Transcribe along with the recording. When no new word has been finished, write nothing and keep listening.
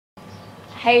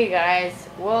Hey guys,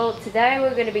 well today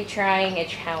we're going to be trying a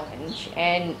challenge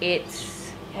and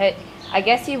I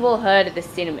guess you've all heard of the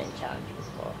cinnamon challenge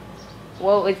before.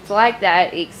 Well, it's like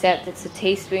that except it's a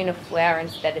teaspoon of flour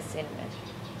instead of cinnamon.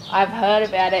 I've heard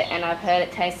about it and I've heard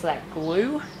it tastes like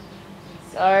glue.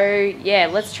 So yeah,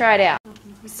 let's try it out.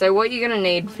 So what you're going to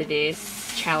need for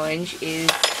this challenge is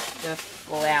the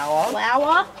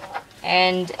flour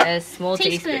and a small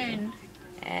teaspoon.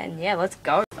 And yeah, let's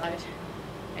go. Okay.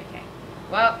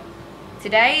 Well,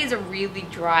 today is a really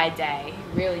dry day,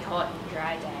 really hot and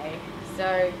dry day.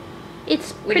 So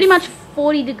it's pretty much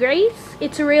 40 degrees.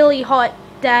 It's a really hot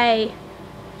day.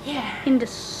 Yeah.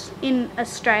 In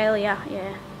Australia,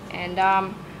 yeah.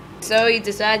 And so we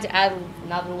decided to add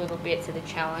another little bit to the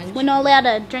challenge. We're not allowed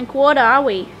to drink water, are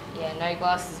we? Yeah, no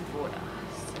glasses of water.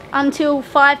 So. Until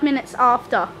 5 minutes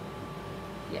after.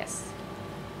 Yes.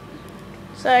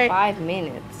 So 5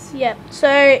 minutes. Yep.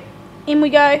 So in we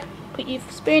go. Put your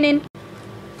spoon in.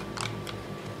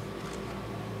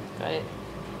 Got it.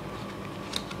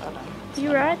 Hold on.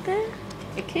 You right there?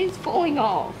 It keeps falling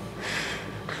off.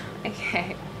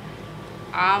 Okay.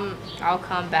 I'll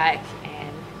come back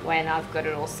and when I've got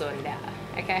it all sorted out.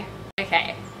 Okay?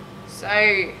 Okay.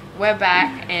 So we're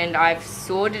back and I've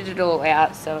sorted it all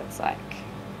out so it's like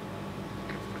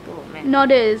not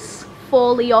as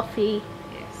fally offy.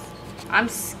 Yes. I'm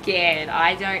scared.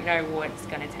 I don't know what it's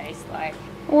gonna taste like.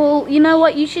 Well, you know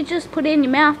what? You should just put it in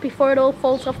your mouth before it all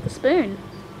falls off the spoon.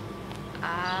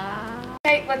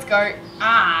 Okay, let's go.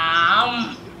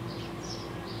 Oh,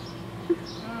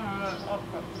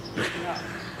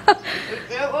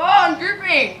 I'm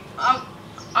dripping.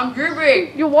 I'm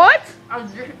dripping. You what?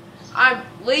 I'm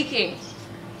leaking.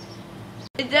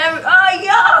 Oh,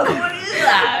 yuck! What is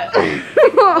that?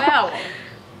 Wow.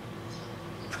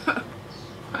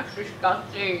 That's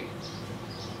disgusting.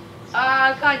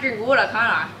 I can't drink water, can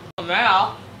I? Oh,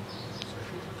 now.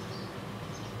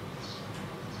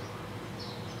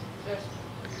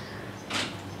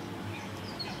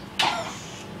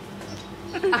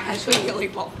 I actually really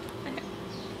popped.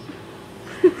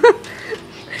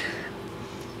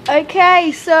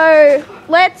 Okay, so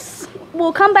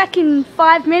we'll come back in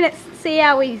 5 minutes and see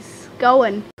how he's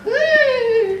going.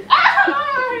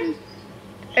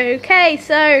 Okay,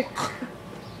 so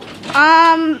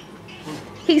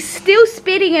he's still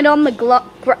spitting it on the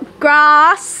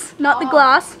grass, not the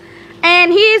glass.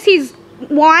 And here's his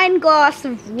wine glass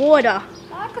of water.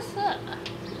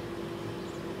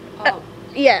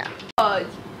 Yeah.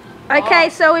 Okay,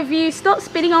 so if you stop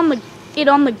spitting on the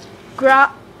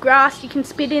grass, you can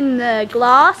spit in the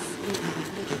glass.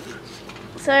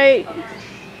 So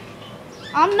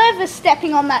I'm never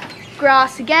stepping on that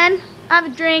grass again. Have a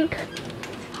drink.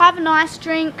 Have a nice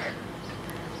drink.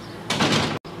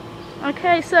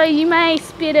 Okay, so you may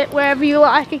spit it wherever you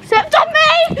like, except on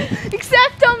me!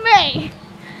 Except on me!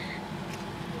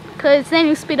 Because then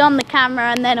you'll spit on the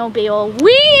camera and then it'll be all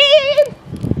weird!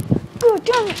 Good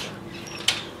job.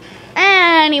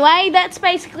 Anyway, that's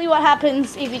basically what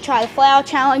happens if you try the flour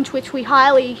challenge, which we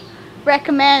highly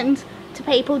recommend to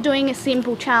people doing a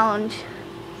simple challenge.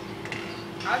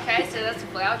 Okay, so that's a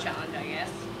flour challenge, I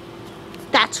guess.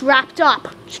 That's wrapped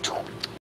up.